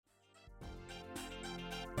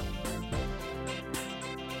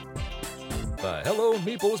the Hello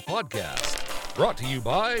Meeples podcast, brought to you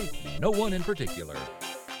by no one in particular,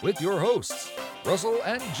 with your hosts, Russell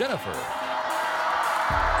and Jennifer.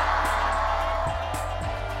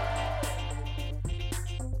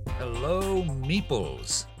 Hello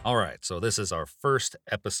Meeples. All right, so this is our first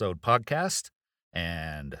episode podcast,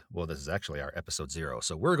 and, well, this is actually our episode 0,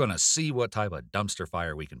 so we're going to see what type of dumpster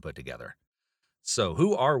fire we can put together. So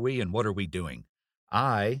who are we and what are we doing?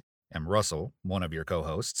 I am Russell, one of your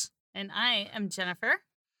co-hosts. And I am Jennifer.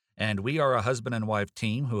 And we are a husband and wife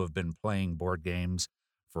team who have been playing board games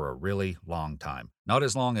for a really long time. Not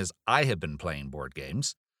as long as I have been playing board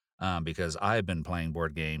games, because I have been playing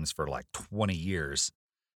board games for like 20 years,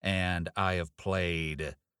 and I have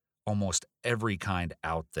played almost every kind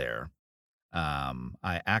out there.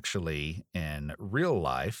 I actually, in real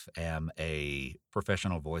life, am a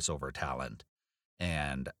professional voiceover talent.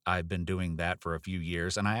 And I've been doing that for a few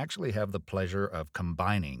years, and I actually have the pleasure of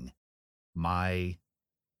combining my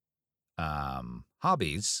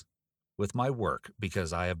hobbies with my work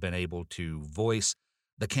because I have been able to voice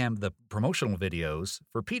the promotional videos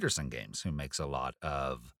for Peterson Games, who makes a lot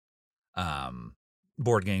of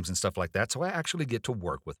board games and stuff like that. So I actually get to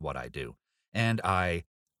work with what I do, and I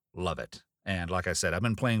love it. And like I said, I've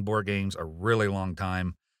been playing board games a really long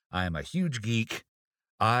time. I am a huge geek.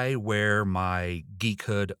 I wear my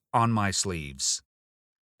geekhood on my sleeves.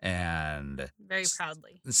 And very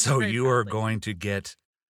proudly. So very you proudly. are going to get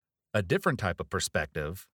a different type of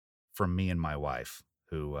perspective from me and my wife,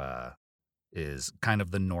 who is kind of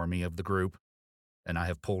the normie of the group. And I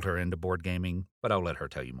have pulled her into board gaming, but I'll let her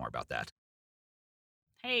tell you more about that.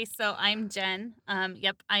 Hey, so I'm Jen.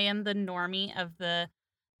 Yep, I am the normie of the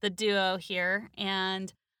duo here.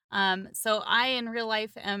 And so I, in real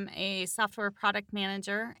life, am a software product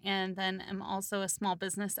manager and then am also a small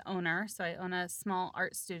business owner. So I own a small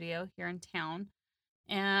art studio here in town.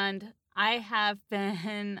 And I have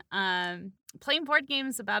been playing board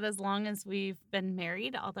games about as long as we've been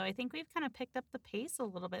married, although I think we've kind of picked up the pace a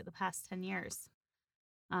little bit the past 10 years.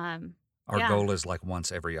 Our yeah. goal is like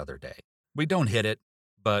once every other day. We don't hit it,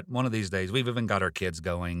 but one of these days, we've even got our kids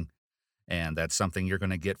going. And that's something you're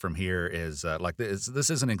going to get from here is like this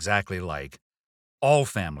isn't exactly like all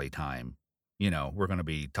family time. You know, we're going to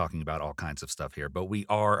be talking about all kinds of stuff here, but we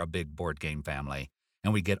are a big board game family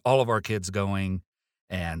and we get all of our kids going.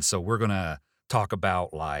 And so we're going to talk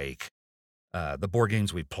about like the board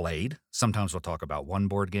games we played. Sometimes we'll talk about one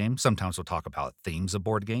board game. Sometimes we'll talk about themes of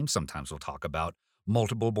board games. Sometimes we'll talk about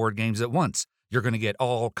multiple board games at once. You're going to get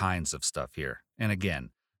all kinds of stuff here. And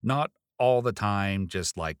again, not all the time,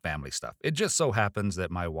 just like family stuff. It just so happens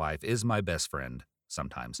that my wife is my best friend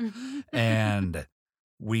sometimes. And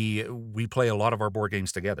we play a lot of our board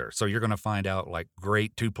games together. So you're going to find out like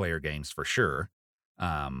great 2-player games for sure.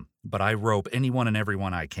 But I rope anyone and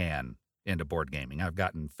everyone I can into board gaming. I've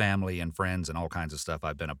gotten family and friends and all kinds of stuff.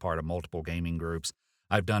 I've been a part of multiple gaming groups.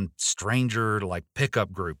 I've done stranger like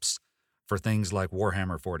pickup groups for things like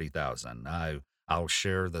Warhammer 40,000. I'll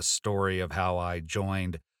share the story of how I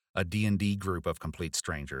joined a D&D group of complete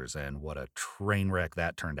strangers and what a train wreck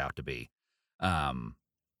that turned out to be.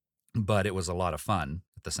 But it was a lot of fun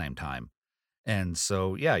at the same time. And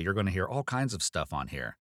so, yeah, you're going to hear all kinds of stuff on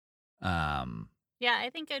here. Yeah, I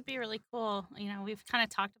think it'd be really cool. You know, we've kind of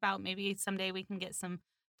talked about maybe someday we can get some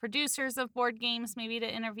producers of board games maybe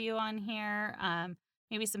to interview on here.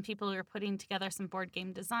 Maybe some people who are putting together some board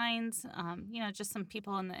game designs, you know, just some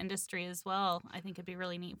people in the industry as well. I think it'd be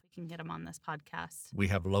really neat if we can get them on this podcast. We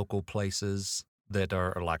have local places that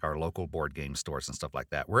are like our local board game stores and stuff like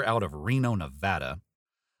that. We're out of Reno, Nevada,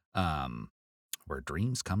 where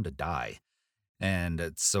dreams come to die.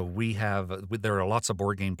 And so there are lots of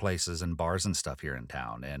board game places and bars and stuff here in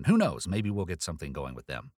town. And who knows, maybe we'll get something going with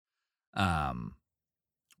them.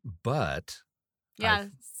 But yeah,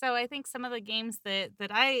 so I think some of the games that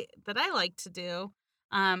I like to do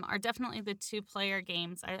are definitely the 2-player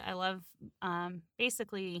games. I love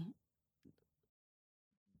basically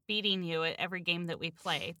beating you at every game that we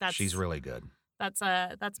play. She's really good. That's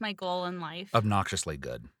my goal in life. Obnoxiously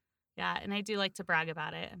good. Yeah, and I do like to brag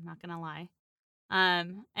about it. I'm not gonna lie.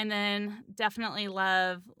 And then definitely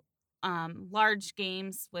love large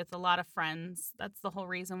games with a lot of friends. That's the whole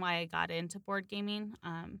reason why I got into board gaming.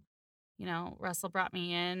 You know, Russell brought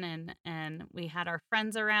me in and we had our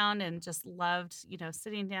friends around and just loved, you know,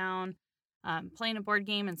 sitting down, playing a board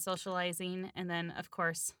game and socializing. And then, of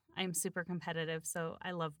course, I'm super competitive, so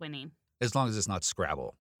I love winning. As long as it's not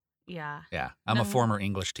Scrabble. Yeah. Yeah. I'm a former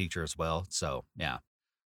English teacher as well, so yeah.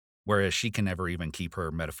 Whereas she can never even keep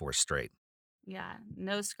her metaphors straight. Yeah,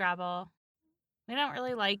 no Scrabble. We don't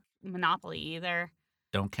really like Monopoly either.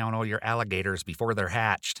 Don't count all your alligators before they're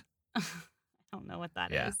hatched. don't know what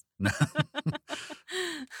that Yeah. is.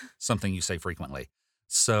 Something you say frequently.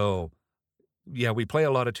 So, yeah, we play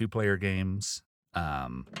a lot of two-player games.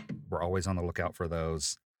 Um, we're always on the lookout for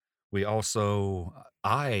those. We also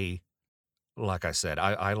like I said,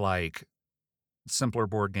 I like simpler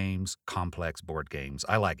board games, complex board games.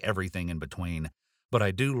 I like everything in between, but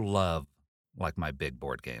I do love, like, my big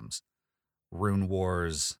board games. Rune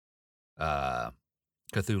Wars, uh,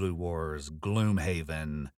 Cthulhu Wars,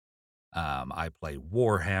 Gloomhaven. I play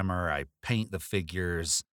Warhammer. I paint the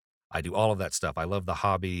figures. I do all of that stuff. I love the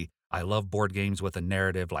hobby. I love board games with a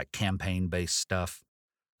narrative, like campaign-based stuff.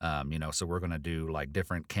 So we're going to do like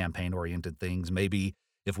different campaign-oriented things. Maybe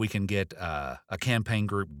if we can get a campaign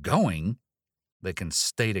group going that can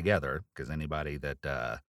stay together, because anybody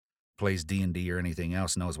that plays D&D or anything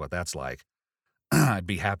else knows what that's like. I'd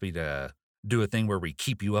be happy to do a thing where we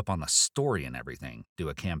keep you up on the story and everything, do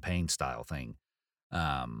a campaign style thing.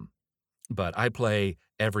 Um, but I play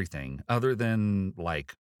everything other than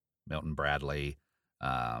like Milton Bradley,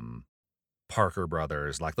 um, Parker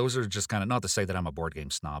Brothers. Like those are just kind of, not to say that I'm a board game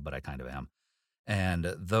snob, but I kind of am.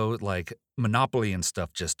 And though like Monopoly and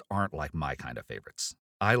stuff just aren't like my kind of favorites.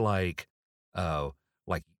 I uh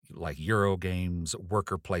like like Euro games,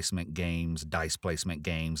 worker placement games, dice placement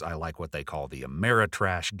games. I like what they call the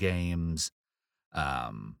Ameritrash games.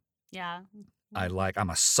 Um Yeah. I'm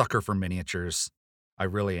a sucker for miniatures. I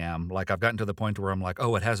really am. Like I've gotten to the point where I'm like,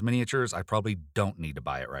 "Oh, it has miniatures. I probably don't need to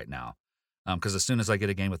buy it right now." Because as soon as I get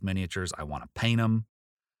a game with miniatures, I want to paint them.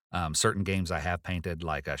 Certain games I have painted,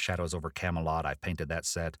 like Shadows over Camelot, I've painted that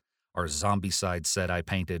set. Our Zombicide set I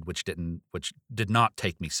painted, which did not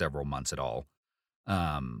take me several months at all.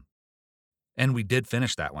 Um, and we did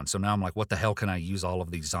finish that one. So now I'm like, what the hell can I use all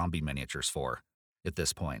of these zombie miniatures for at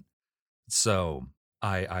this point? So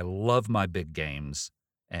I love my big games,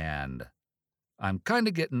 and I'm kind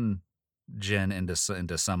of getting Jen into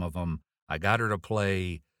some of them. I got her to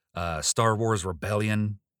play Star Wars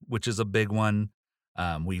Rebellion, which is a big one.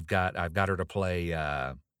 I've got her to play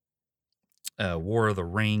War of the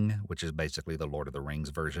Ring, which is basically the Lord of the Rings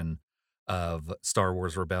version of Star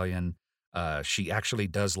Wars Rebellion. She actually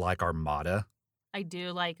does like Armada. I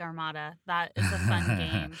do like Armada. That is a fun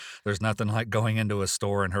game. There's nothing like going into a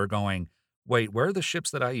store and her going, "Wait, where are the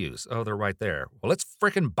ships that I use? Oh, they're right there. Well, let's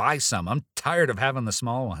frickin' buy some. I'm tired of having the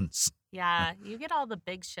small ones." Yeah, you get all the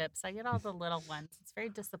big ships. I get all the little ones. It's very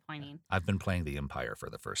disappointing. I've been playing the Empire for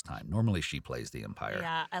the first time. Normally, she plays the Empire.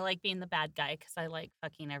 Yeah, I like being the bad guy because I like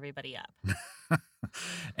fucking everybody up.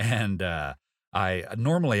 And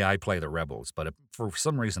I play the Rebels, but for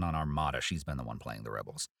some reason on Armada, she's been the one playing the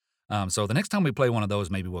Rebels. So the next time we play one of those,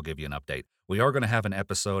 maybe we'll give you an update. We are going to have an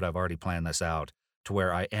episode. I've already planned this out to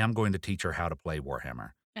where I am going to teach her how to play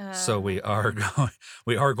Warhammer. So we are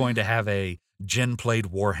going to have a Jen played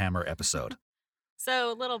Warhammer episode.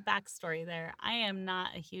 So, little backstory there. I am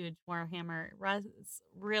not a huge Warhammer. Russ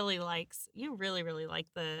you really, really like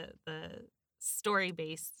the story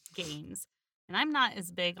based games. And I'm not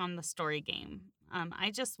as big on the story game.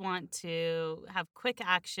 I just want to have quick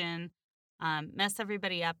action, mess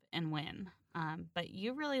everybody up, and win. But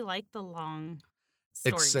you really like the long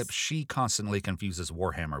Except stories. she constantly confuses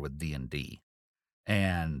Warhammer with D&D.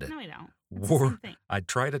 And No, I don't. It's the same thing. I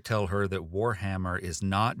try to tell her that Warhammer is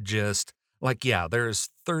not just like, yeah, there's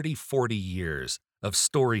 30, 40 years of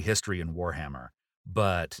story history in Warhammer,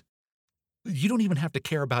 but you don't even have to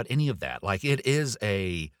care about any of that. Like, it is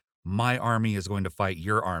my army is going to fight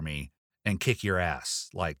your army and kick your ass,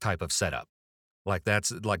 like, type of setup. Like,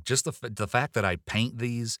 that's like just the fact that I paint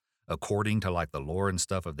these according to like the lore and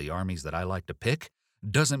stuff of the armies that I like to pick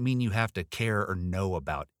doesn't mean you have to care or know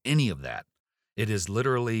about any of that. It is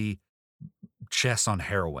literally chess on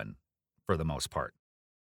heroin for the most part.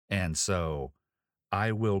 And so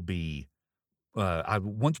I will be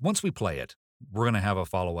once we play it, we're going to have a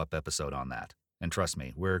follow-up episode on that. And trust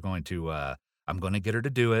me, we're going to I'm going to get her to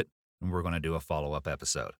do it, and we're going to do a follow-up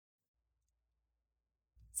episode.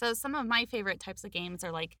 So some of my favorite types of games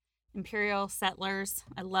are like Imperial Settlers.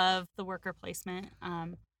 I love the worker placement.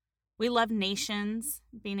 We love Nations,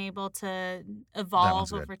 being able to evolve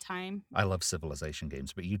good. over time. I love civilization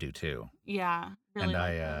games, but you do too. Yeah, really And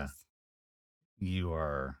like those.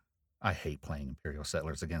 I hate playing Imperial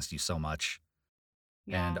Settlers against you so much.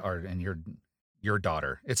 Yeah, And your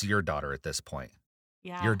daughter, it's your daughter at this point.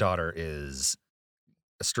 yeah. Your daughter is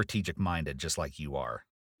strategic minded just like you are.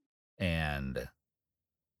 And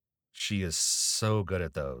she is so good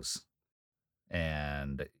at those.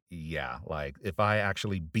 And yeah, like if I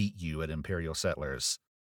actually beat you at Imperial Settlers,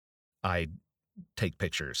 I take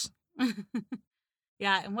pictures.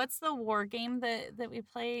 Yeah, and what's the war game that we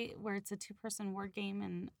play where it's a two-person war game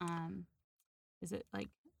and Is it like,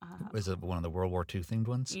 Is it one of the World War II themed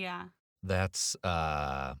ones? yeah. That's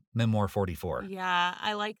Memoir 44. Yeah,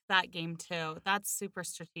 I like that game too. That's super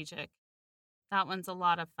strategic. That one's a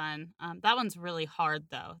lot of fun. That one's really hard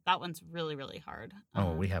though. That one's really, really hard.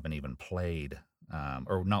 Oh, we haven't even played,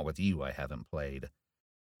 or not with you. I haven't played.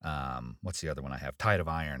 What's the other one I have? Tide of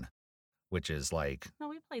Iron, which is like No,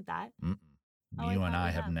 we played that. mm-mm. Oh, I You and thought I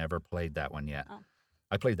we have have. never played that one yet. Oh.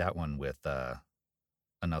 I played that one with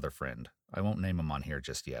another friend. I won't name him on here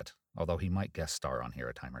just yet, although he might guest star on here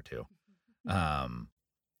a time or two. Um,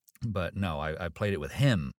 but no, I played it with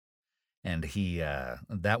him, and he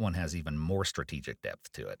that one has even more strategic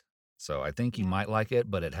depth to it. So I think you Yeah. might like it,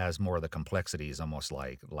 but it has more of the complexities, almost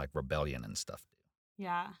like Rebellion and stuff.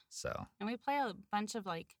 Yeah. So And we play a bunch of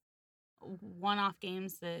like one-off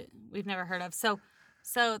games that we've never heard of. So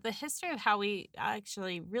the history of how we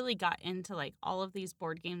actually really got into like all of these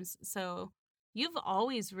board games. So you've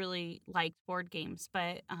always really liked board games,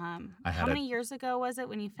 but I how had a many years ago was it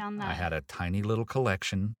when you found I that? had a tiny little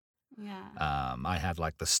collection. Yeah. I had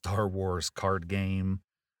like the Star Wars card game.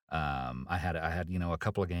 I had a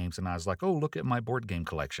couple of games, and I was like, oh, look at my board game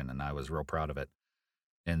collection, and I was real proud of it.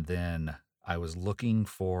 And then I was looking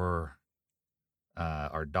for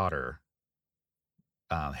our daughter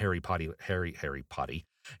Harry Potter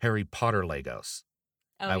Legos.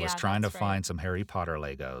 Oh I was yeah, trying to that's right. find some Harry Potter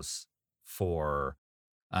Legos for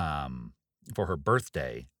her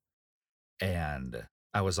birthday, and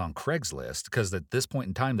I was on Craigslist because at this point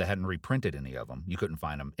in time they hadn't reprinted any of them. You couldn't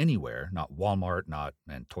find them anywhere, not Walmart,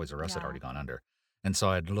 and Toys R Us had Yeah. already gone under. And so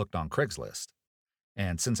I'd looked on Craigslist.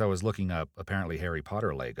 And since I was looking up apparently Harry Potter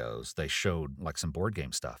Legos, they showed like some board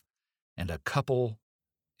game stuff. And a couple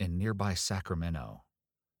in nearby Sacramento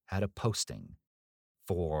had a posting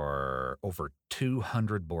for over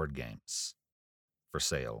 200 board games for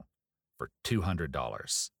sale for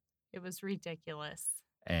 $200. It was ridiculous.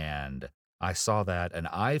 And I saw that and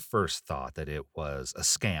I first thought that it was a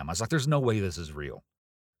scam. I was like, there's no way this is real.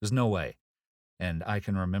 There's no way. And I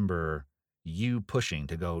can remember you pushing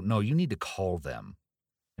to go, no, you need to call them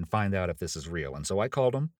and find out if this is real. And so I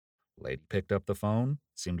called them. Lady picked up the phone,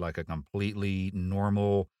 seemed like a completely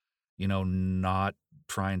normal, not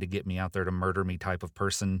trying to get me out there to murder me type of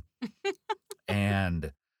person.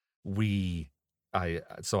 And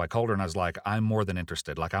so I called her and I was like, I'm more than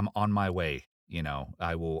interested. Like I'm on my way.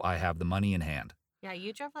 I have the money in hand. Yeah,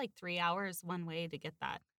 you drove like 3 hours one way to get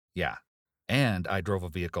that. Yeah. And I drove a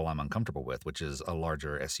vehicle I'm uncomfortable with, which is a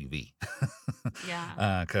larger SUV.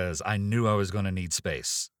 Yeah. Because I knew I was going to need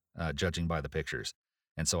space, judging by the pictures.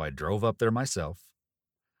 And so I drove up there myself.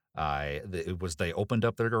 They opened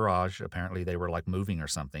up their garage. Apparently they were like moving or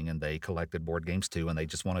something, and they collected board games too, and they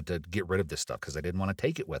just wanted to get rid of this stuff because they didn't want to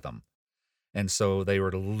take it with them. And so they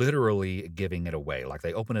were literally giving it away. Like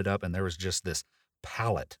they opened it up and there was just this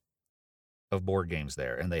pallet of board games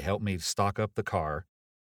there, and they helped me stock up the car.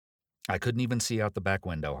 I couldn't even see out the back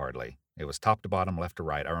window hardly. It was top to bottom, left to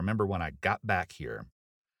right. I remember when I got back here,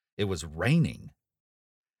 it was raining,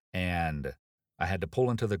 and I had to pull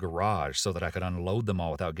into the garage so that I could unload them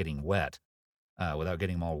all without getting wet, without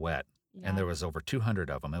getting them all wet. Yeah. And there was over 200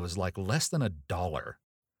 of them. It was like less than $1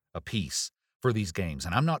 a piece for these games.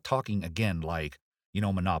 And I'm not talking, again, like,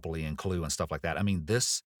 Monopoly and Clue and stuff like that. I mean,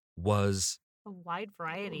 this was A wide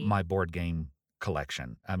variety. my board game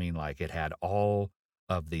collection. I mean, like, it had all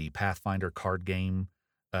of the Pathfinder card game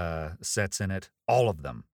sets in it, all of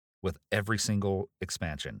them, with every single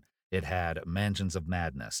expansion. It had Mansions of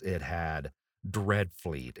Madness. It had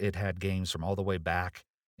Dreadfleet. It had games from all the way back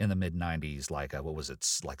in the mid-90s, like, what was it,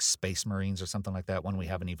 like Space Marines or something like that, one we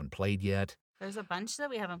haven't even played yet. There's a bunch that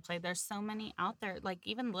we haven't played. There's so many out there, like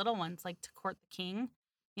even little ones, like To Court the King.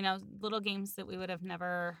 Little games that we would have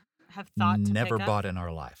never have thought to Never pick bought up. in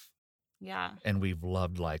our life. Yeah. And we've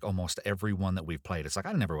loved like almost every one that we've played. It's like,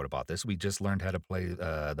 I never would have bought this. We just learned how to play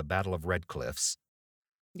the Battle of Red Cliffs,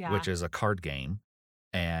 Yeah. which is a card game.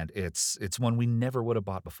 And it's one we never would have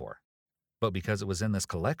bought before. But because it was in this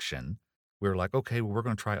collection, we were like, okay, well, we're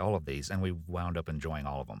going to try all of these. And we wound up enjoying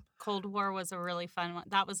all of them. Cold War was a really fun one.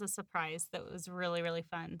 That was a surprise. That was really, really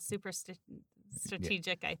fun. Super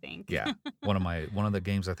strategic, I think. Yeah. one of the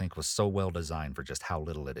games I think was so well designed for just how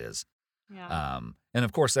little it is. Yeah. And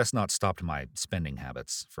of course, that's not stopped my spending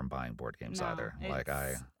habits from buying board games No, either. Like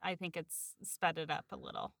I think it's sped it up a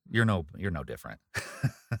little. you're no different.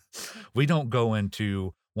 We don't go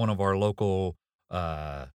into one of our local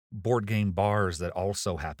board game bars that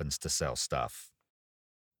also happens to sell stuff,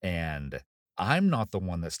 and I'm not the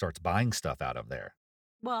one that starts buying stuff out of there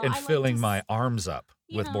Well, and I like filling to my arms up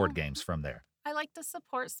you with board know, games from there. I like to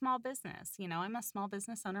support small business. I'm a small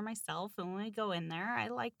business owner myself, and when we go in there, I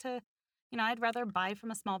like to, I'd rather buy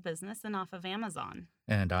from a small business than off of Amazon.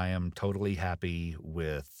 And I am totally happy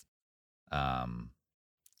with um,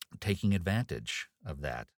 taking advantage of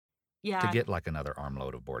that to Yeah, get like another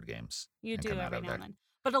armload of board games you and do come out every of now there. and then.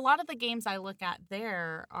 But a lot of the games I look at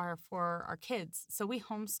there are for our kids. So we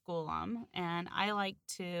homeschool them, and I like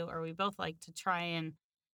to, or we both like to try and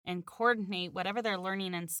coordinate whatever they're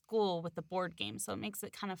learning in school with the board game. So it makes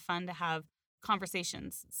it kind of fun to have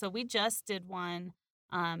conversations. So we just did one.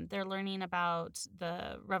 They're learning about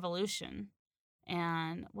the revolution.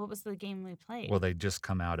 And what was the game we Well, played? they just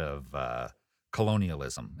come out of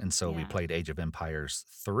colonialism. And so we Yeah, played Age of Empires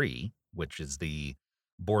 3, which is the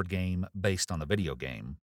board game based on the video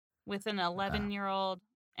game. with an Uh, 11-year-old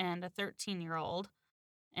and a 13-year-old.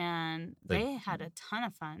 And they they had a ton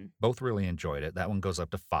of fun. both really enjoyed it. That one goes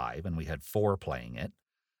up to 5, and we had 4 playing it.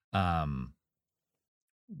 Um,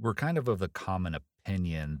 we're kind of the common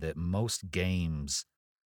opinion that most games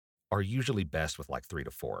are usually best with like 3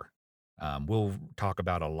 to 4. We'll talk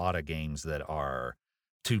about a lot of games that are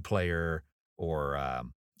 2-player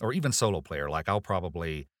or even solo player. Like I'll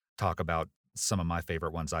probably talk about some of my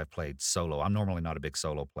favorite ones I've played solo. I'm normally not a big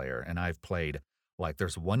solo player, and I've played like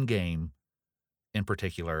there's one game in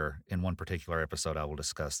particular in one particular episode I will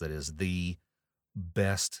discuss that is the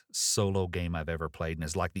best solo game I've ever played and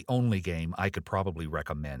is like the only game I could probably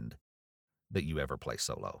recommend that you ever play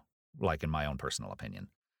solo, like in my own personal opinion.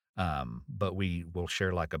 But we will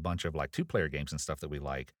share like a bunch of like 2-player games and stuff that we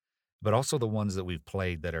like, but also the ones that we've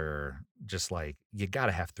played that are just like you got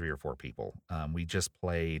to have 3 or 4 people. We just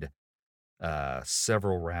played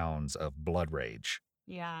several rounds of Blood Rage,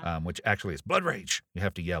 Yeah. which actually is Blood Rage. You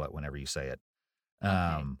have to yell it whenever you say it. Okay,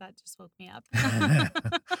 Um, that just woke me up.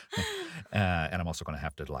 and I'm also going to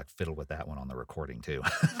have to like fiddle with that one on the recording too,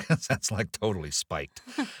 because that's like totally spiked.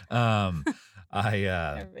 Um, I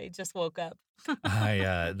Everybody just woke up.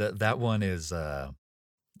 that one is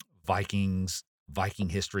Vikings, Viking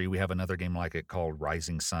history. We have another game like it called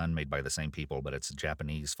Rising Sun, made by the same people, but it's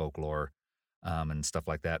Japanese folklore and stuff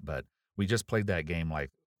like that. But we just played that game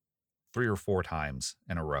like 3 or 4 times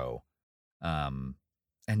in a row. Um,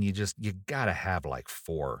 and you gotta have like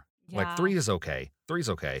 4. Like Yeah. 3 is okay. 3's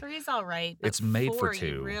okay. Three's all right, but It's made for four,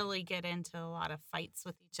 you 2. really get into a lot of fights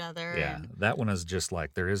with each other. Yeah, And that one is just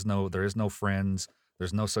like there is no friends.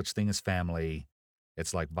 There's no such thing as family.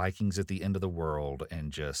 It's like Vikings at the end of the world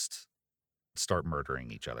and just start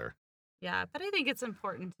murdering each other. yeah, but I think it's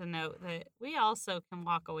important to note that we also can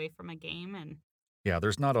walk away from a game and Yeah,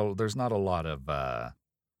 there's not a lot of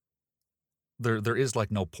there is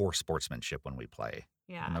like no poor sportsmanship when we play.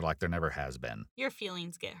 And yeah, like there never has been. your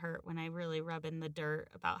feelings get hurt when I really rub in the dirt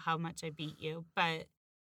about how much I beat you, but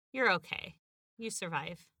you're okay. You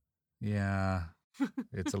survive. Yeah,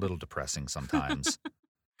 it's a little depressing sometimes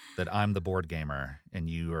that I'm the board gamer and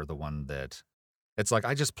you are the one that it's like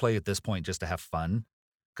I just play at this point just to have fun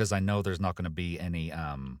because I know there's not going to be any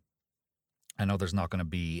I know there's not going to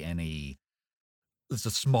be any there's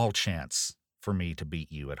a small chance for me to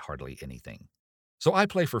beat you at hardly anything. So I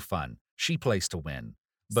play for fun. She plays to win.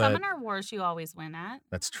 But Summoner Wars, you always win at.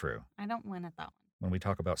 that's true. I don't win at that one. When we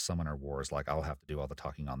talk about Summoner Wars, like I'll have to do all the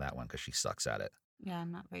talking on that one because she sucks at it. Yeah,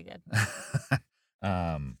 I'm not very good.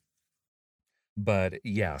 um, but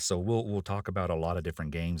yeah, so we'll talk about a lot of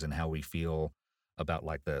different games and how we feel about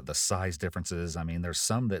like the size differences. I mean, there's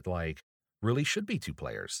some that like really should be 2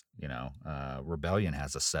 players. Rebellion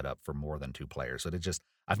has a setup for more than 2 players, but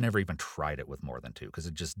I've never even tried it with more than 2 because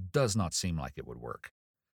it just does not seem like it would work.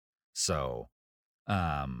 So,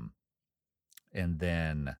 um, and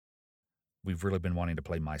then we've really been wanting to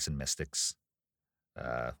play Mice and Mystics.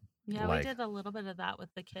 Uh, Yeah, we like did a little bit of that with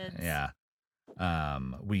the kids. yeah,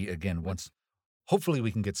 we again With once hopefully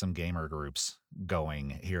we can get some gamer groups going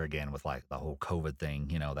here again with like the whole COVID thing.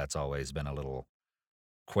 That's always been a little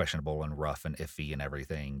questionable and rough and iffy and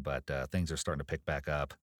everything, but things are starting to pick back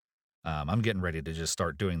up. I'm getting ready to just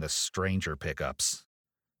start doing the stranger pickups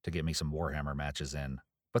to get me some Warhammer matches in,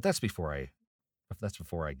 but that's before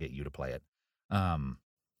I get you to play it. Um,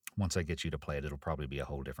 Once I get you to play it, it'll probably be a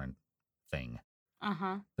whole different thing.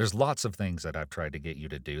 uh-huh. There's lots of things that I've tried to get you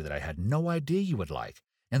to do that I had no idea you would like.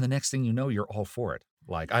 And the next thing you know, you're all for it.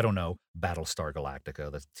 Like, I don't know, Battlestar Galactica,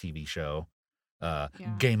 the TV show, Yeah.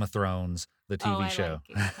 Game of Thrones, the Oh, TV I show. like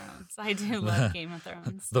Game of Thrones. I do love Game of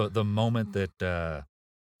Thrones. The moment that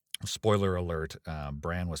spoiler alert,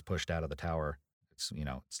 Bran was pushed out of the tower.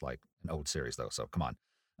 It's like an old series though, so come on.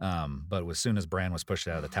 But as soon as Bran was pushed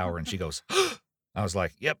out of the tower and she goes, I was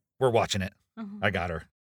like, "Yep, we're watching it. I got her."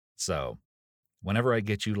 So whenever I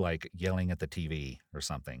get you like yelling at the TV or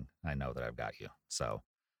something, I know that I've got you. So,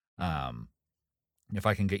 if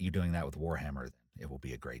I can get you doing that with Warhammer, then it will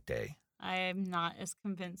be a great day. I'm not as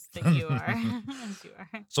convinced that you are as you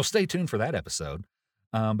are. So stay tuned for that episode.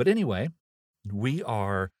 But anyway, we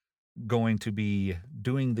are going to be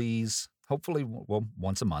doing these hopefully, well,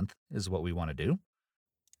 once a month is what we want to do.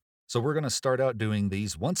 So we're going to start out doing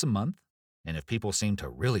these once a month. And if people seem to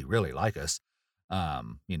really, really like us,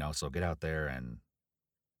 so get out there and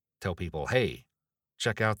tell people, hey,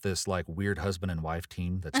 check out this like weird husband and wife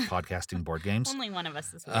team that's podcasting board games. Only one of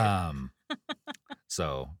us is weird.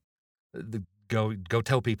 So go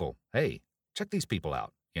tell people, hey, check these people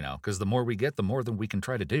out, because the more we get, the more than we can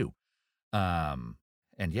try to do. And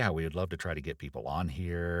yeah, we would love to try to get people on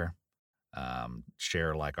here,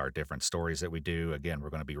 share like our different stories that we do. Again, we're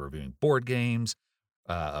going to be reviewing board games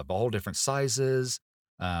of all different sizes,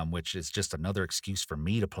 which is just another excuse for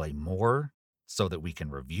me to play more so that we can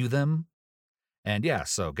review them. And yeah,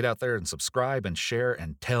 so get out there and subscribe and share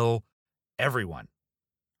and tell everyone.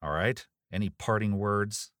 All right? Any parting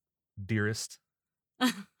words, dearest?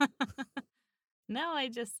 No,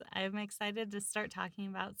 I'm excited to start talking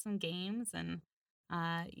about some games and,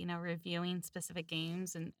 reviewing specific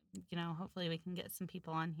games. And, hopefully we can get some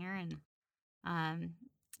people on here and,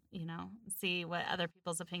 see what other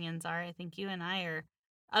people's opinions are. I think you and I are,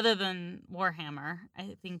 other than Warhammer,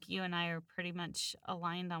 I think you and I are pretty much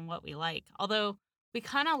aligned on what we like. Although we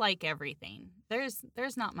kind of like everything. There's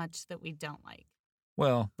not much that we don't like.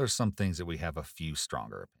 Well, there's some things that we have a few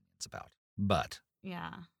stronger opinions about. But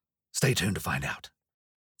yeah, stay tuned to find out.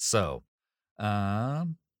 So, that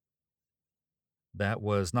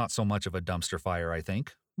was not so much of a dumpster fire, I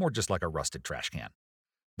think. More just like a rusted trash can.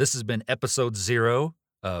 This has been episode 0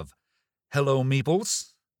 of Hello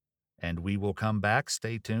Meeples. And we will come back.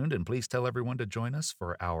 Stay tuned. And please tell everyone to join us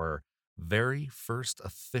for our very first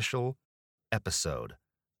official episode,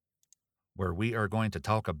 where we are going to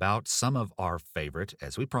talk about some of our favorite,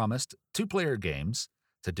 as we promised, 2-player games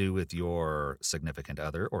to do with your significant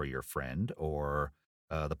other or your friend or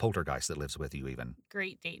the poltergeist that lives with you even.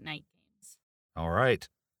 Great date night games. All right.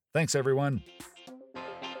 Thanks, everyone.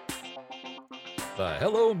 The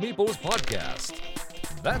Hello Meeples podcast.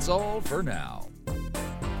 That's all for now.